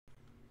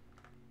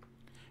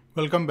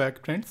Welcome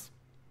back, friends.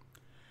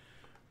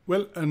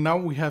 Well, now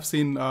we have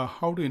seen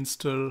how to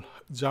install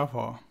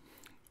Java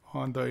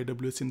on the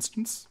AWS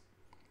instance.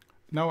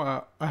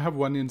 Now I have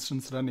one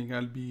instance running.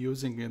 I'll be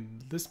using in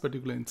this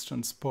particular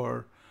instance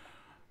for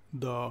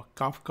the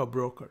Kafka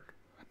broker.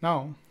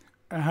 Now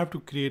I have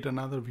to create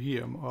another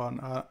VM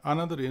on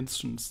another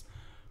instance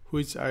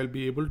which I'll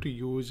be able to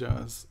use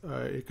as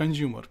a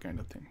consumer kind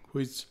of thing,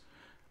 which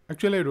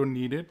actually I don't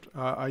need it.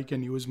 I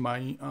can use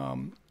my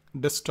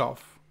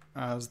desktop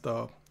as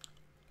the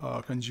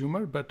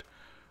consumer, but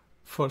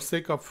for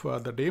sake of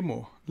the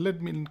demo,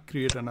 let me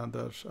create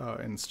another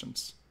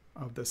instance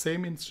of the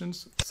same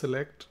instance.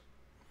 Select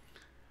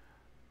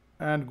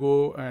and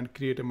go and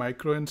create a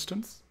micro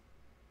instance,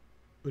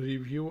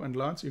 review and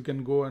launch. You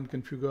can go and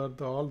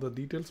configure all the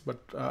details, but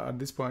at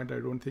this point I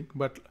don't think.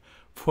 But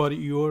for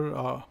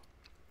your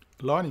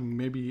learning,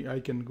 maybe I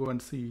can go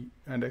and see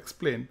and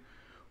explain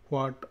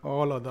what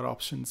all other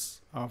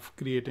options of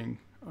creating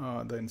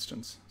the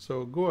instance.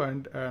 So go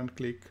and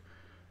click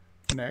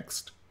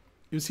next.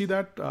 You see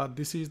that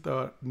this is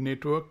the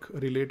network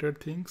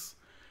related things.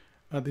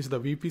 This is the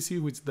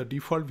VPC, which is the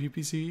default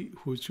VPC,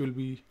 which will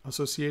be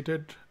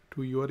associated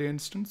to your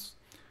instance.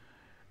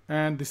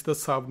 And this is the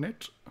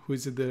subnet,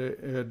 which is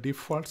the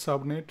default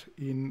subnet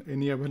in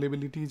any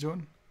availability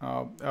zone.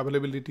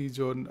 Availability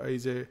zone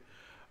is a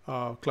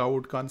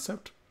cloud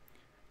concept.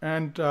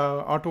 And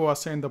auto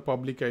assign the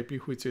public IP,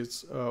 which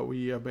is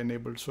we have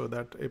enabled so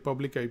that a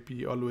public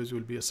IP always will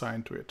be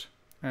assigned to it.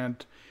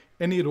 And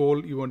any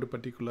role you want to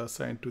particular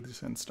assign to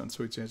this instance,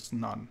 which is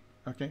none.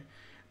 Okay.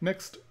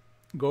 Next,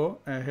 go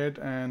ahead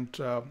and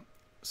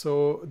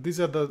so these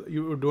are the,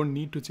 you don't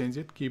need to change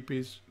it.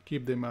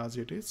 Keep them as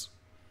it is.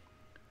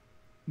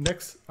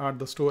 Next are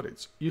the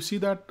storage. You see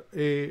that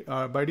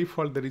by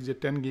default there is a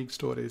 10 gig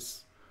storage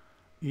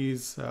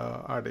is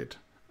added.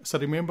 So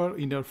remember,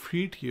 in your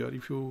feed here,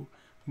 if you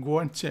go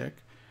and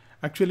check,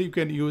 actually you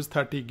can use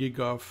 30 gig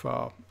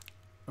of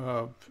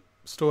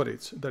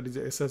storage, that is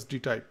a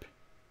SSD type,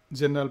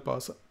 general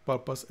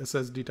purpose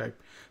SSD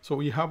type. So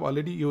we have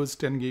already used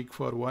 10 gig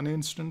for one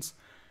instance,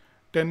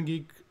 10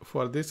 gig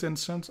for this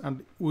instance,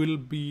 and we'll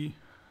be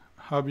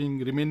having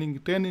remaining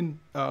 10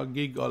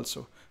 gig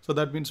also. So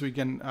that means we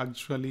can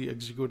actually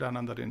execute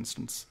another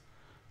instance.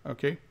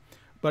 Okay,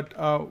 but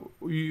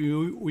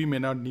we may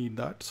not need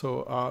that.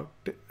 So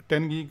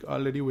 10 gig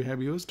already we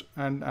have used,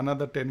 and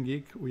another 10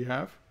 gig we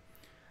have.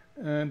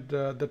 And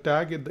the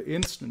tag in the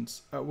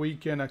instance, we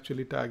can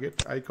actually tag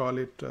it. I call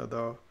it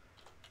the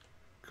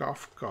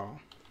Kafka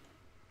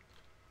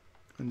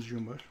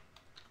consumer.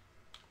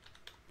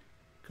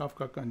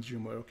 Kafka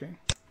consumer, okay,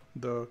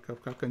 the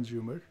Kafka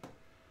consumer.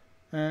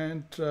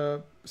 And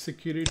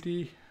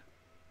security,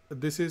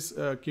 this is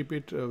keep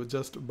it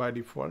just by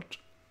default,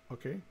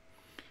 okay.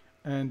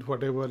 And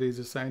whatever is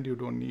assigned, you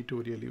don't need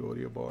to really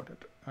worry about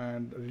it.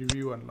 And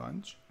review and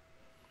launch.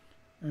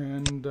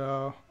 And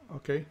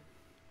okay,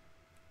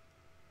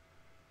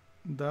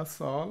 that's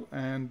all.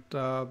 And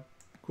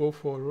go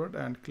forward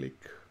and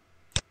click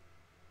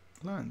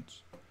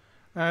launch.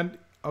 And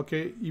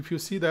okay, if you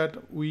see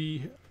that,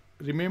 we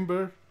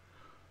remember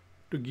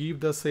to give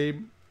the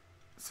same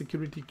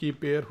security key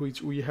pair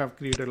which we have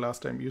created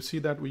last time. You see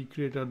that we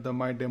created the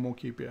my demo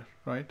key pair,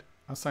 right?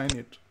 Assign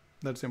it,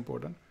 that's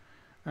important.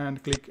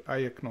 And click I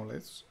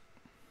acknowledge,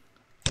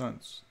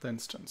 launch the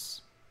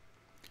instance.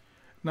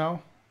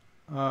 Now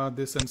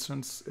this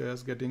instance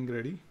is getting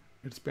ready,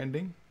 it's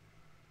pending.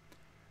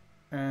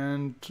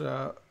 And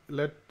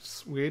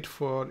let's wait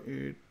for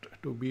it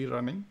to be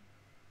running.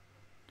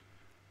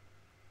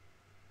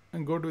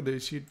 And go to the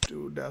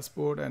EC2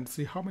 dashboard and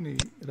see how many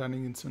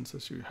running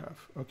instances you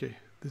have. Okay,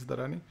 this is the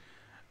running.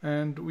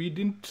 And we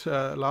didn't,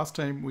 last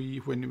time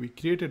when we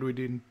created, we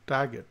didn't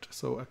tag it.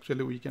 So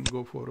actually we can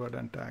go forward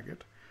and tag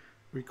it.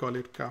 We call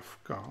it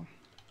Kafka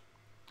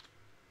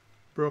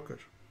broker.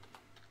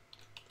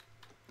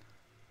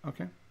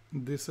 Okay,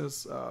 this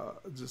is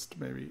just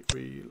maybe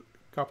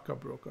Kafka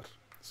broker,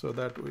 so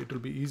that it will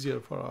be easier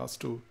for us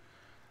to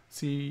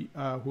see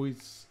who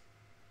is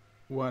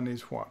one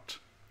is what.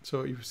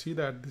 So if you see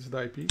that this is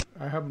the IP,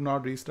 I have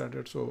not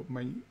restarted, so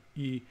my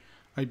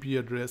IP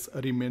address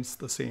remains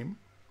the same.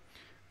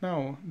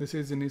 Now this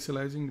is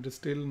initializing, it is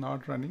still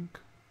not running.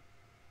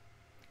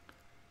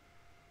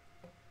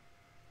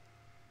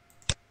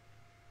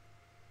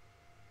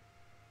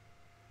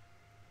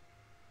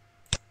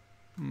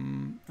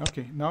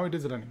 Okay, now it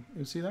is running.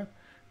 You see that?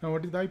 Now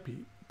what is the IP?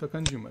 The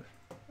consumer.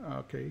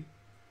 Okay.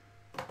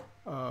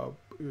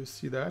 You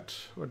see that?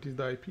 What is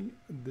the IP?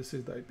 This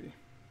is the IP.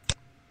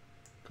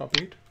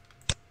 Copy it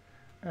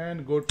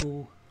and go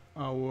to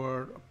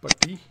our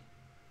PuTTY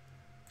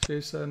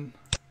session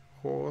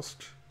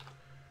host,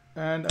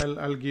 and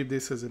I'll give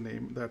this as a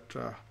name, that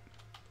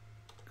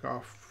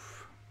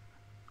Kafka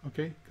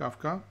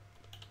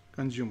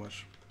consumer,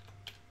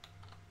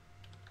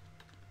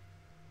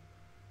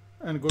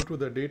 and go to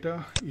the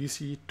data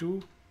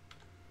EC2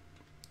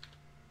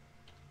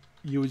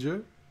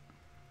 user,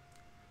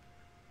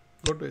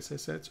 go to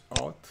SSH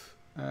auth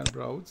and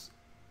browse.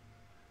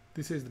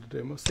 This is the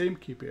demo, same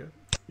key pair.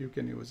 you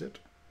can use it,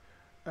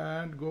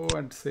 and go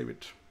and save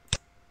it.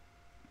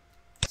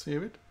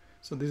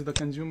 So this is the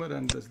consumer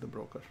and this is the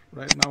broker.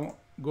 Right now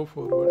go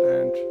forward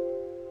and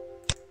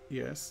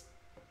yes,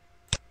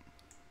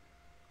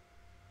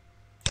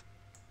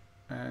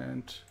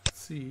 and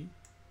see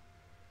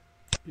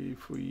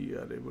if we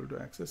are able to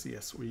access.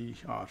 Yes, we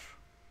are.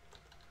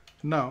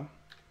 Now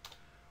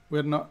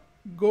we're not,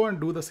 go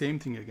and do the same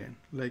thing again,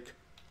 like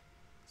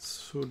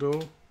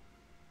sudo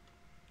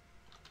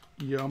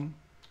yum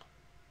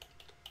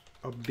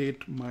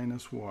update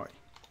 -y.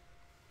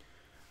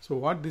 So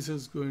what this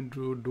is going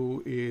to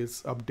do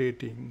is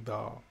updating the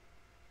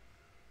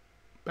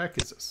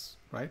packages.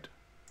 Right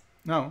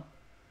now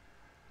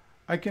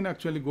I can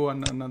actually go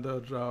on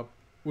another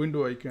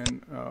window. I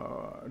can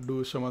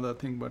do some other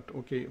thing, but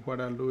okay, what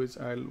I'll do is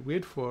I'll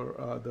wait for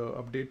the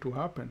update to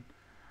happen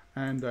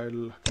and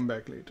I'll come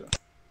back later.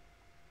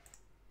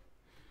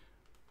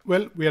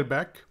 Well, we are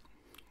back.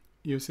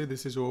 You see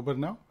this is over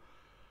now.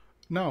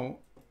 Now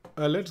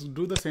let's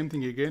do the same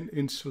thing again,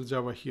 install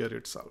Java here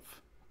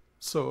itself.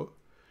 So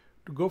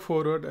to go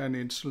forward and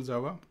install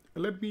Java,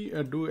 let me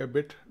do a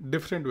bit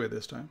different way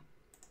this time,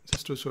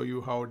 just to show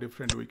you how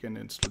different we can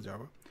install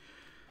Java.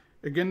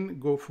 Again,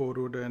 go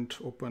forward and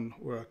open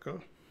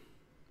oracle.com.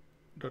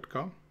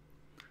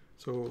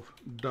 So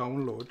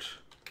download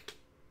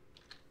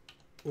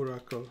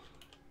Oracle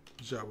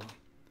Java.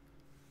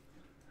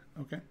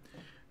 Okay,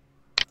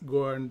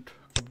 go and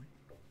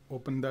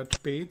open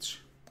that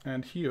page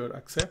and here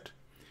accept,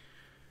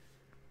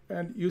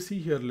 and you see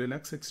here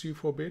Linux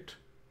 64-bit,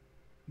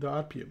 the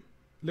RPM.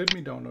 Let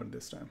me download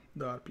this time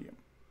the RPM.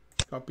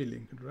 Copy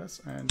link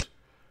address and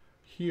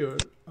here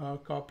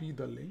copy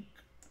the link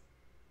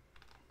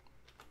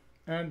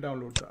and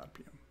download the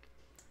RPM.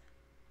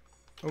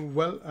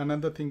 Well,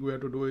 another thing we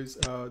have to do is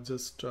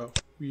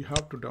we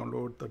have to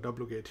download the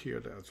wget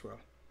here as well,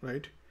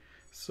 right?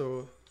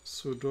 So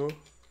sudo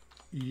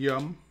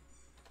yum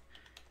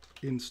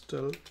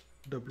install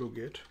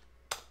wget.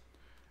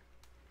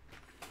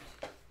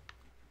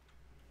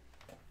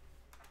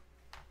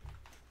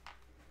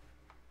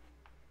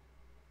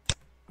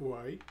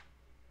 Y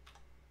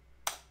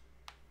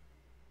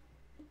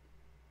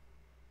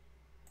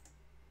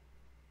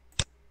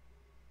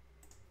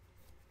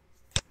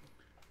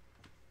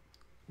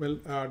well,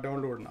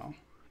 download now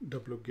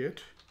wget,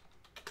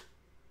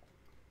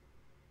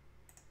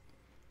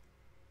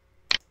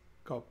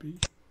 copy,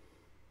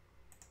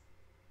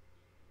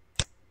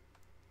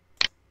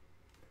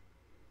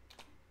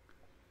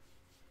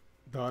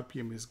 the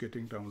RPM is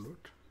getting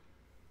download.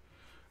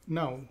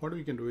 Now what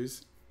we can do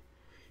is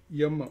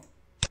yum,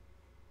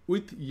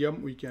 with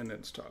yum we can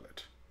install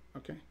it.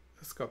 Okay,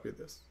 let's copy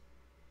this.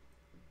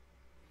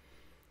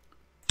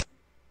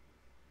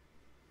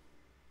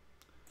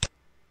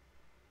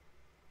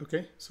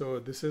 Okay, so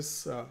this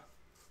is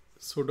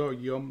sudo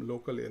yum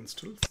local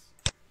installs.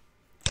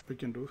 We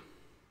can do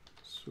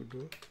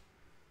sudo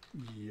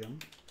yum.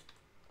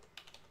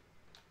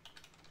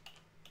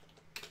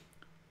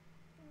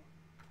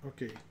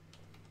 Okay,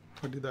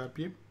 what is the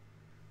RPM?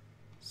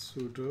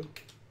 Sudo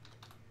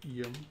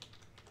yum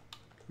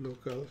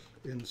local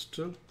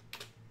install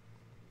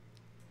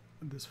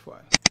this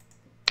file.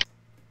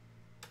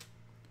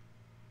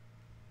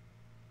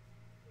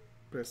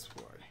 Press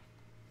Y.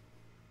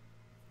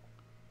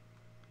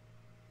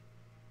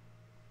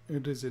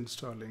 It is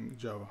installing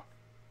Java.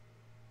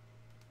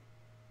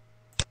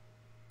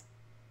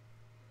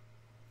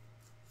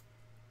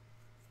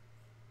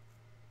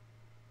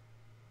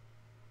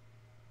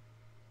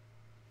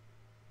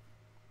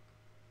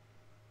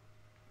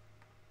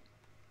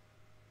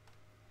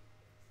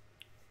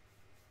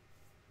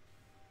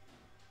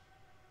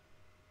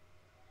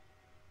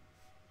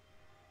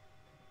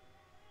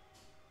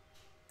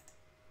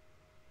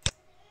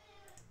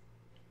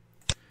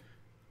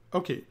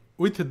 Okay,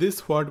 with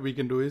this what we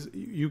can do is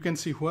you can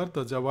see where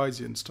the Java is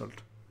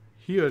installed.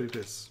 Here it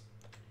is,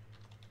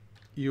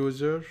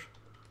 user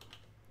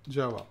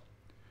Java.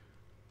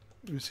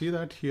 You see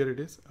that here it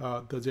is,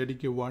 the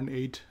JDK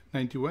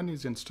 1891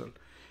 is installed.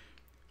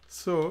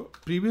 So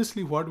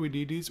previously what we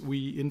did is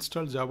we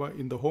installed Java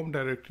in the home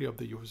directory of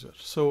the user.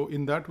 So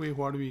in that way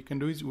what we can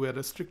do is we are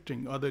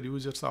restricting other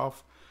users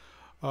of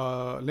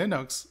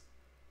Linux.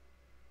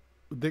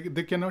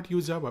 They cannot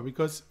use Java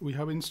because we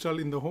have installed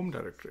in the home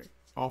directory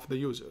of the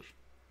user.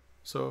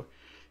 So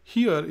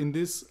here in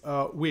this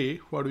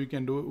way what we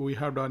can do, we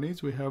have done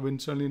is we have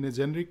installed in a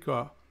generic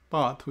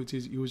path which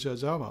is user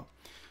Java,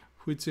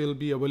 which will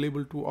be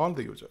available to all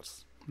the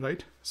users,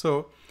 right?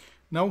 So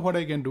now what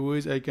I can do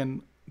is I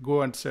can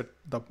go and set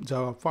the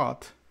Java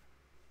path,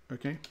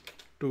 okay,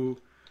 to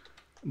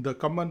the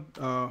common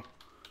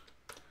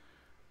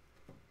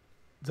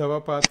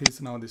Java path is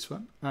now this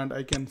one, and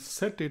I can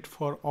set it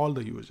for all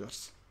the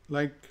users,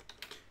 like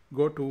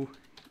go to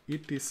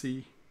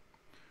etc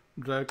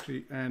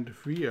directory and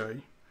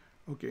vi.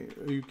 Okay,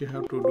 you can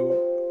have to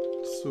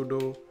do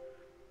sudo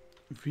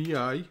vi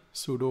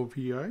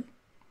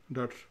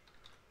dot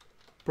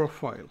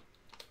profile.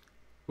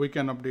 We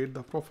can update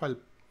the profile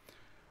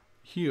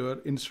here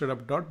instead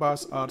of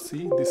 .bars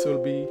rc, this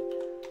will be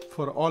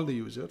for all the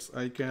users.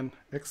 I can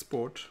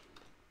export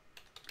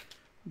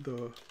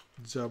the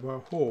Java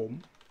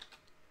home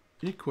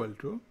equal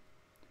to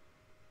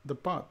the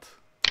path.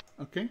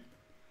 Okay,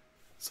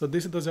 so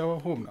this is the Java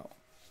home now,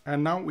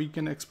 and now we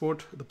can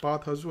export the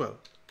path as well.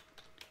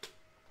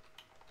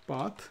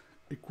 Path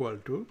equal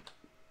to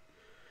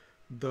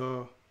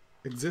the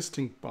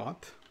existing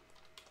path,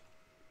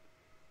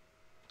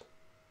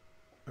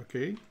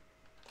 okay,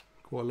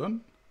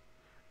 colon,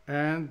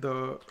 and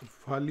the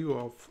value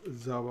of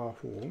Java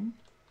home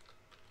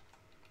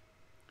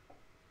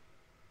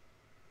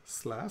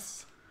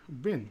slash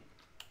bin.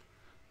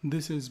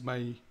 This is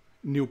my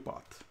new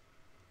path.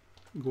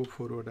 Go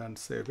forward and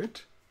save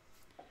it.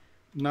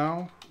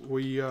 Now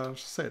we are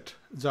set.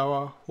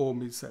 Java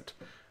home is set.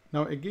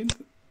 Now again,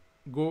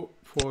 go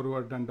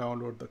forward and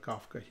download the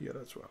Kafka here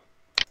as well.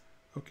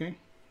 Okay,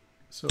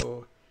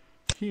 so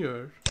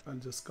here I'll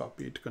just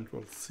copy it,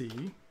 Control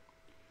C,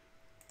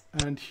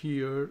 and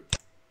here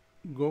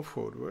go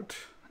forward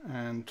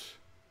and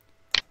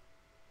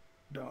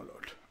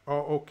download.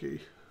 Oh, okay,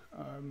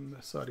 I'm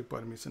sorry,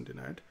 permission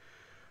denied.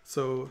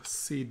 So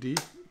cd,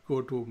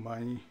 go to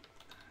my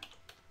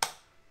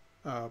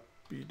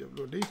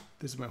pwd.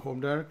 This is my home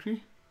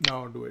directory.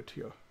 Now do it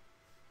here.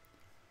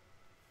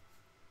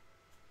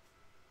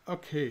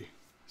 Okay,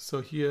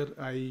 so here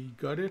I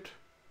got it.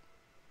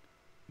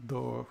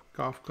 The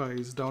Kafka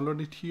is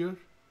downloaded here,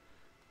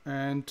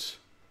 and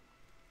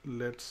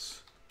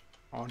let's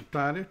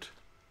untie it.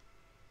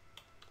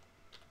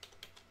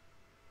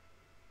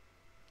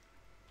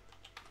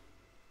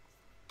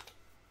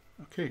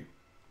 Okay,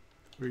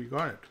 we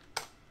got it.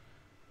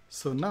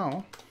 So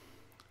now,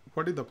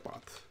 what is the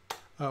path?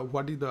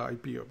 What is the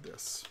IP of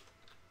this?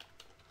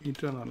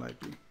 Internal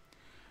IP.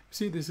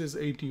 See, this is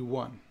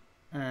 81,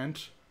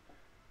 and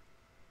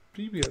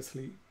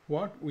previously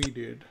what we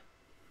did,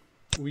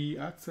 we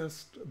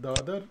accessed the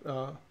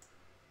other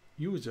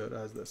user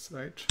as this,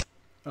 right?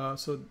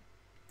 So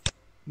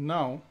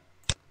now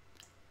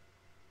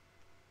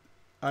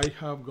I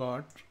have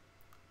got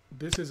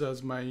this is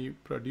as my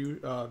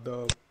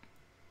the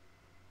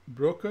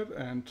broker,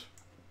 and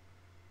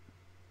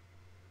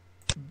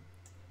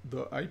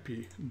the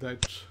IP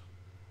that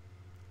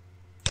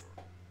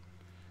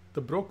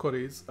the broker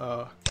is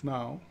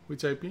now,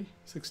 which IP?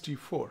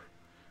 64,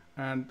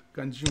 and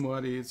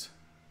consumer is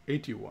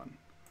 81.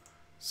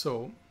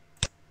 So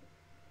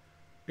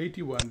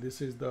 81,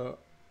 this is the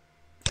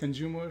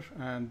consumer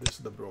and this is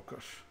the broker.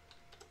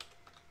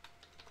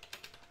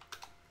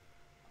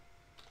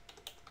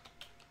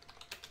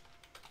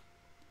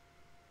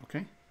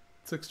 Okay,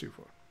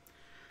 64.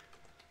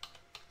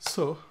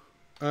 So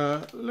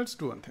let's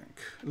do one thing.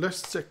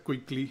 Let's check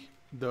quickly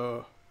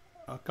the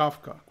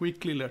Kafka.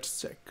 Quickly, let's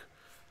check.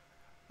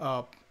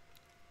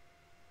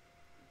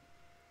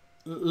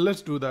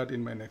 Let's do that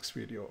in my next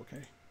video,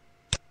 okay?